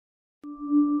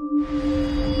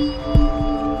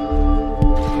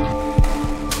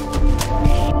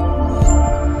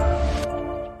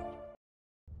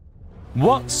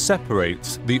What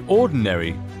separates the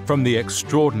ordinary from the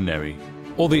extraordinary,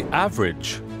 or the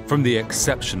average from the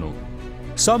exceptional?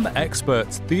 Some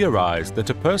experts theorize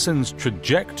that a person's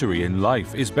trajectory in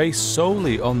life is based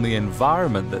solely on the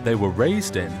environment that they were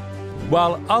raised in,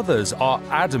 while others are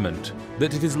adamant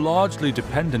that it is largely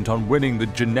dependent on winning the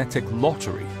genetic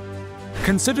lottery.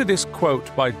 Consider this quote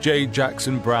by J.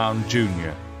 Jackson Brown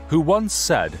Jr., who once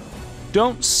said,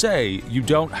 "Don't say you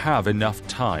don't have enough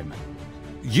time.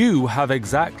 You have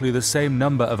exactly the same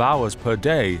number of hours per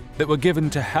day that were given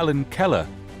to Helen Keller,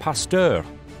 Pasteur,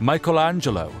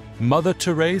 Michelangelo, Mother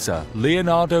Teresa,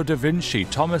 Leonardo da Vinci,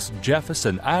 Thomas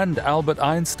Jefferson, and Albert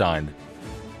Einstein."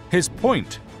 His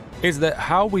point is that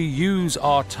how we use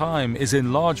our time is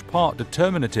in large part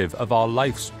determinative of our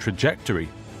life's trajectory.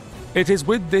 It is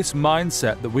with this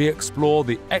mindset that we explore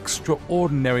the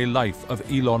extraordinary life of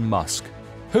Elon Musk,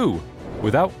 who,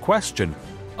 without question,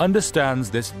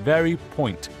 understands this very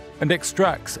point and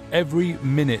extracts every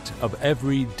minute of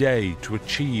every day to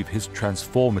achieve his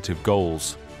transformative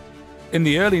goals. In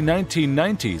the early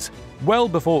 1990s, well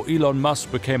before Elon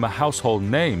Musk became a household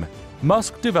name,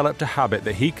 Musk developed a habit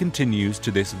that he continues to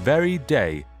this very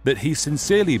day that he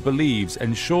sincerely believes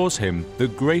ensures him the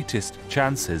greatest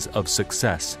chances of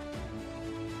success.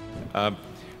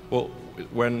 Well,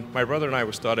 when my brother and I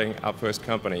were starting our first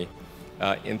company,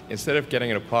 instead of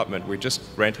getting an apartment, we just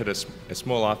rented a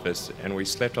small office and we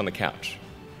slept on the couch.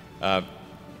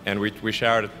 And we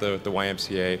showered at the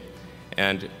YMCA,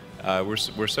 and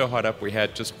we're so hot up we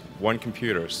had just one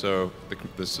computer. So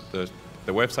the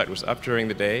website was up during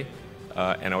the day,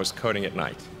 and I was coding at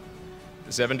night.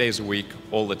 7 days a week,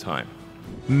 all the time.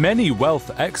 Many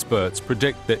wealth experts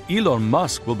predict that Elon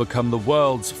Musk will become the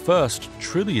world's first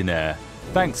trillionaire,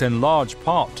 thanks in large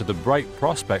part to the bright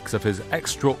prospects of his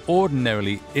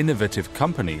extraordinarily innovative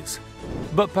companies,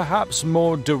 but perhaps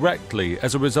more directly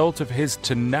as a result of his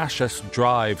tenacious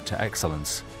drive to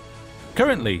excellence.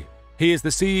 Currently, he is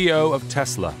the CEO of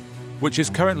Tesla, which is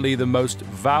currently the most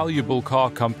valuable car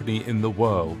company in the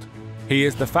world. He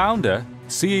is the founder,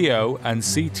 CEO, and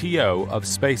CTO of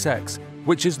SpaceX,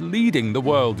 which is leading the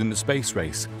world in the space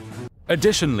race.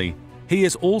 Additionally, he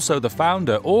is also the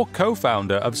founder or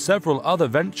co-founder of several other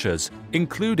ventures,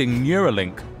 including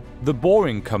Neuralink, The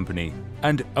Boring Company,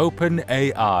 and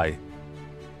OpenAI.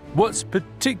 What's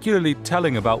particularly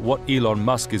telling about what Elon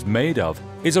Musk is made of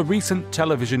is a recent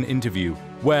television interview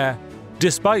where,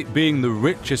 despite being the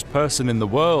richest person in the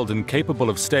world and capable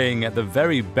of staying at the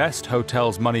very best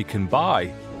hotels money can buy,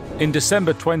 in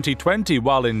December 2020,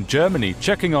 while in Germany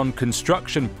checking on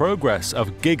construction progress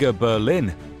of Giga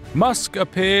Berlin, Musk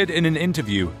appeared in an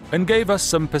interview and gave us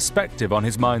some perspective on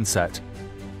his mindset.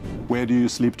 Where do you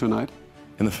sleep tonight?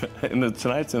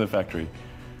 Tonight's in the factory.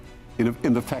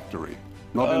 In the factory,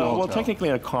 not in a hotel? Well, technically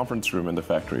in a conference room in the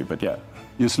factory, but yeah.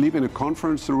 You sleep in a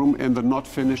conference room in the not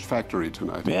finished factory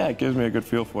tonight? Yeah, it gives me a good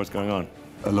feel for what's going on.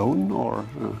 Alone, or?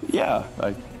 Yeah,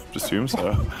 I assume so.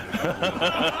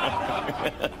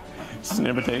 Is this an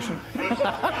invitation?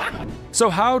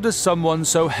 So how does someone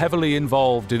so heavily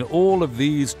involved in all of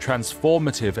these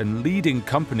transformative and leading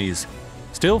companies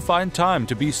still find time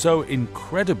to be so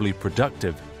incredibly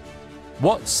productive?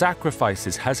 What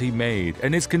sacrifices has he made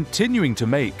and is continuing to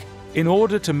make in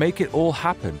order to make it all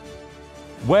happen?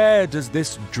 Where does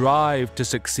this drive to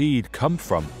succeed come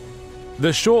from?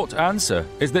 The short answer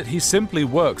is that he simply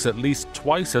works at least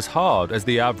twice as hard as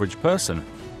the average person.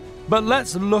 But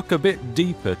let's look a bit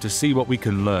deeper to see what we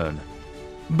can learn.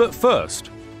 But first,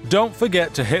 don't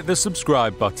forget to hit the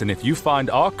subscribe button if you find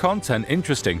our content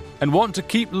interesting and want to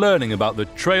keep learning about the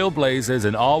trailblazers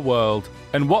in our world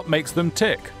and what makes them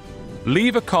tick.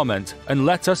 Leave a comment and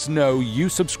let us know you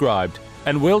subscribed,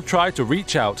 and we'll try to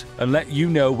reach out and let you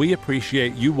know we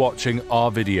appreciate you watching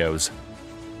our videos.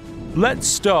 Let's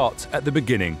start at the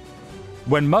beginning.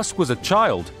 When Musk was a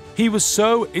child, he was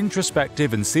so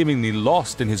introspective and seemingly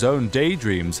lost in his own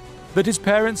daydreams that his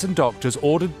parents and doctors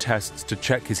ordered tests to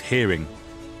check his hearing.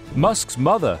 Musk's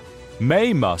mother,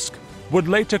 May Musk, would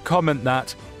later comment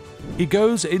that, "He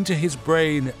goes into his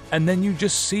brain and then you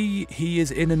just see he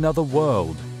is in another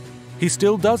world. He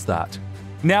still does that.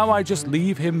 Now I just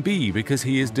leave him be because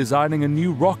he is designing a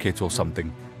new rocket or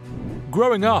something."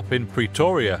 Growing up in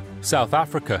Pretoria, South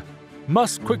Africa,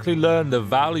 Musk quickly learned the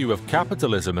value of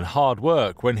capitalism and hard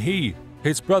work when he,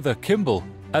 his brother Kimball,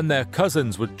 and their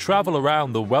cousins would travel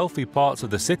around the wealthy parts of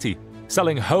the city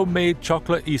selling homemade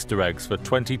chocolate Easter eggs for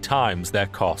 20 times their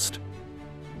cost.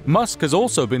 Musk has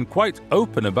also been quite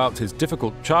open about his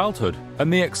difficult childhood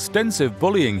and the extensive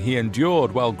bullying he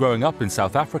endured while growing up in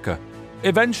South Africa,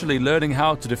 eventually learning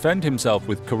how to defend himself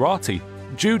with karate,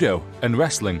 judo, and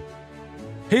wrestling.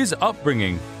 His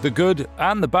upbringing, the good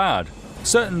and the bad,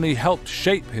 certainly helped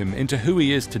shape him into who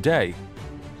he is today.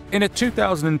 In a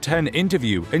 2010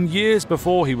 interview, and years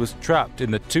before he was trapped in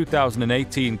the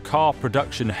 2018 car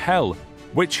production hell,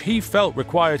 which he felt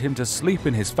required him to sleep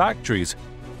in his factories,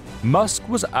 Musk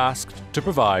was asked to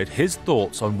provide his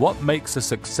thoughts on what makes a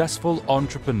successful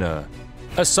entrepreneur.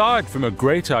 Aside from a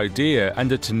great idea and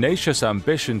a tenacious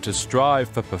ambition to strive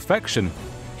for perfection,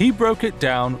 he broke it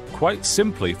down quite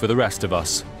simply for the rest of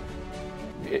us.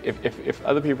 If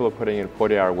other people are putting in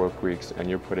 40-hour work weeks and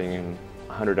you're putting in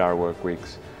 100-hour work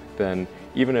weeks, then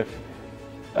even if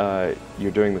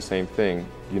you're doing the same thing,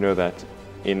 you know that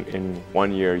in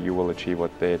 1 year you will achieve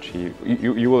what they achieve.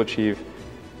 You will achieve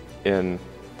in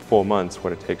 4 months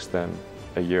what it takes them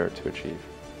a year to achieve.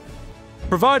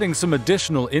 Providing some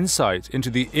additional insight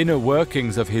into the inner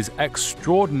workings of his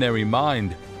extraordinary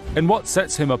mind and what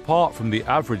sets him apart from the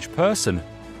average person,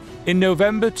 in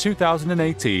November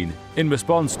 2018, in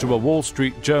response to a Wall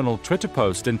Street Journal Twitter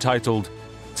post entitled,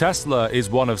 "Tesla is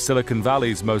one of Silicon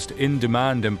Valley's most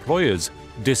in-demand employers,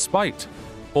 despite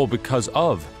or because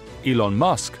of Elon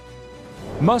Musk,"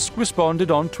 Musk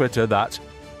responded on Twitter that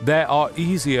there are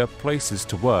easier places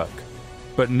to work,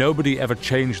 but nobody ever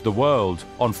changed the world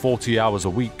on 40 hours a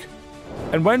week.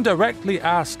 And when directly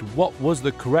asked what was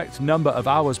the correct number of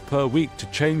hours per week to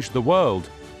change the world,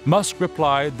 Musk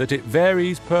replied that it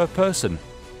varies per person,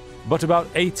 but about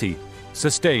 80,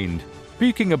 sustained,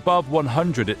 peaking above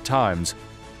 100 at times.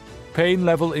 Pain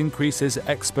level increases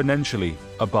exponentially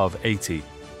above 80.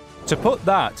 To put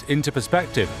that into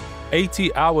perspective,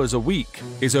 80 hours a week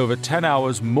is over 10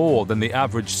 hours more than the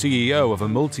average CEO of a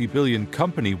multi-billion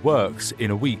company works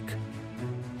in a week.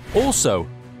 Also,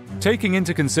 taking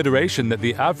into consideration that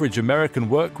the average American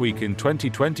workweek in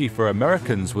 2020 for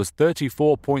Americans was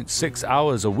 34.6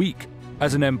 hours a week,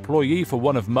 as an employee for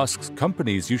one of Musk's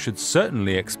companies, you should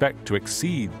certainly expect to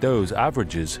exceed those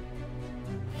averages.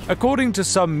 According to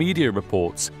some media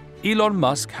reports, Elon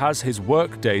Musk has his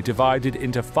workday divided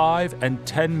into 5- and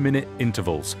 10-minute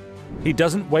intervals. He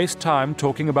doesn't waste time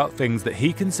talking about things that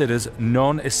he considers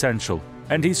non-essential,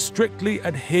 and he strictly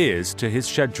adheres to his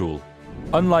schedule.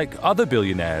 Unlike other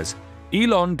billionaires,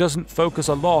 Elon doesn't focus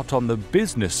a lot on the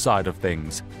business side of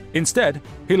things. Instead,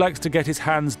 he likes to get his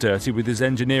hands dirty with his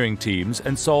engineering teams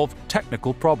and solve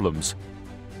technical problems.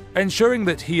 Ensuring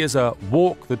that he is a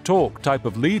walk-the-talk type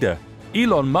of leader,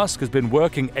 Elon Musk has been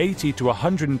working 80 to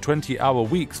 120-hour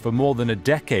weeks for more than a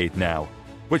decade now,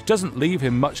 which doesn't leave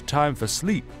him much time for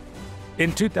sleep.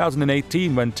 In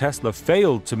 2018, when Tesla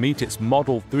failed to meet its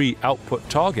Model 3 output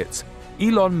targets,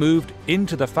 Elon moved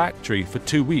into the factory for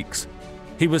 2 weeks.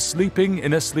 He was sleeping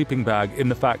in a sleeping bag in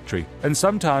the factory, and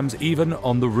sometimes even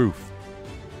on the roof.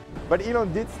 But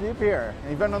Elon did sleep here,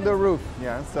 even on the roof,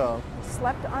 yeah, so...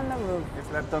 Slept on the roof. He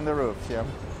slept on the roof, yeah.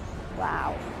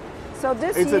 Wow. So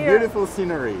this It's year... a beautiful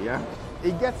scenery, yeah.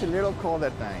 It gets a little cold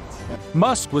at night.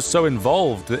 Musk was so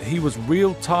involved that he was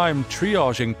real-time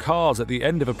triaging cars at the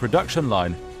end of a production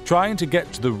line, trying to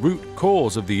get to the root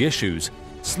cause of the issues.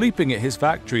 Sleeping at his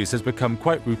factories has become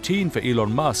quite routine for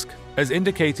Elon Musk, as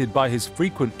indicated by his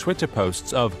frequent Twitter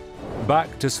posts of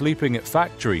 "Back to sleeping at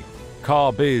factory,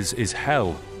 car biz is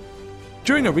hell."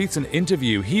 During a recent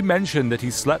interview, he mentioned that he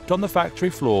slept on the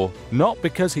factory floor not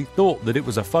because he thought that it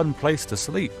was a fun place to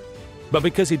sleep, but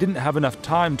because he didn't have enough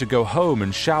time to go home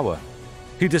and shower.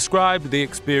 He described the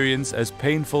experience as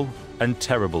painful and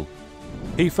terrible.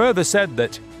 He further said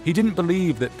that he didn't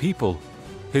believe that people,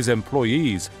 his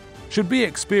employees, should be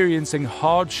experiencing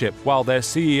hardship while their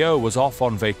CEO was off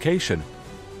on vacation.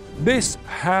 This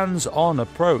hands-on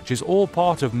approach is all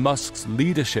part of Musk's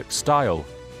leadership style.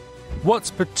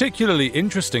 What's particularly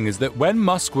interesting is that when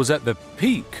Musk was at the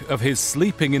peak of his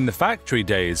sleeping in the factory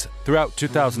days throughout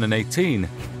 2018,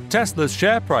 Tesla's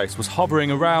share price was hovering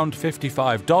around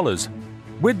 $55.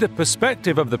 With the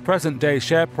perspective of the present-day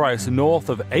share price north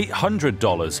of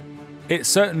 $800, it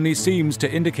certainly seems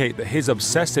to indicate that his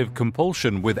obsessive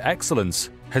compulsion with excellence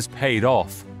has paid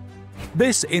off.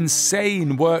 This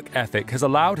insane work ethic has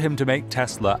allowed him to make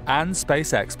Tesla and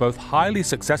SpaceX both highly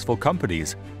successful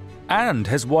companies, and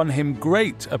has won him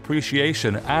great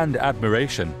appreciation and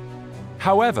admiration.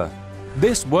 However,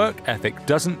 this work ethic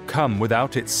doesn't come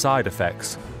without its side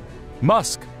effects.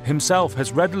 Musk himself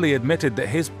has readily admitted that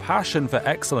his passion for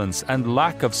excellence and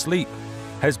lack of sleep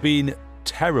has been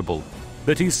terrible,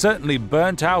 that he's certainly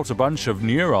burnt out a bunch of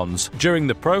neurons during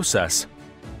the process.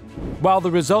 While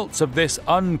the results of this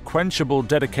unquenchable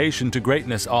dedication to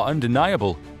greatness are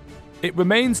undeniable, it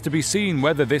remains to be seen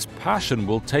whether this passion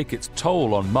will take its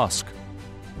toll on Musk.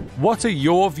 What are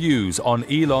your views on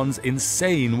Elon's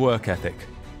insane work ethic?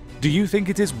 Do you think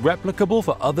it is replicable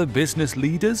for other business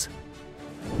leaders?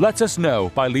 Let us know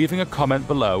by leaving a comment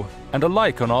below and a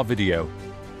like on our video.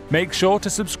 Make sure to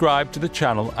subscribe to the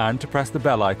channel and to press the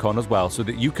bell icon as well so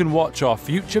that you can watch our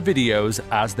future videos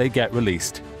as they get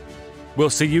released.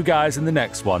 We'll see you guys in the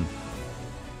next one.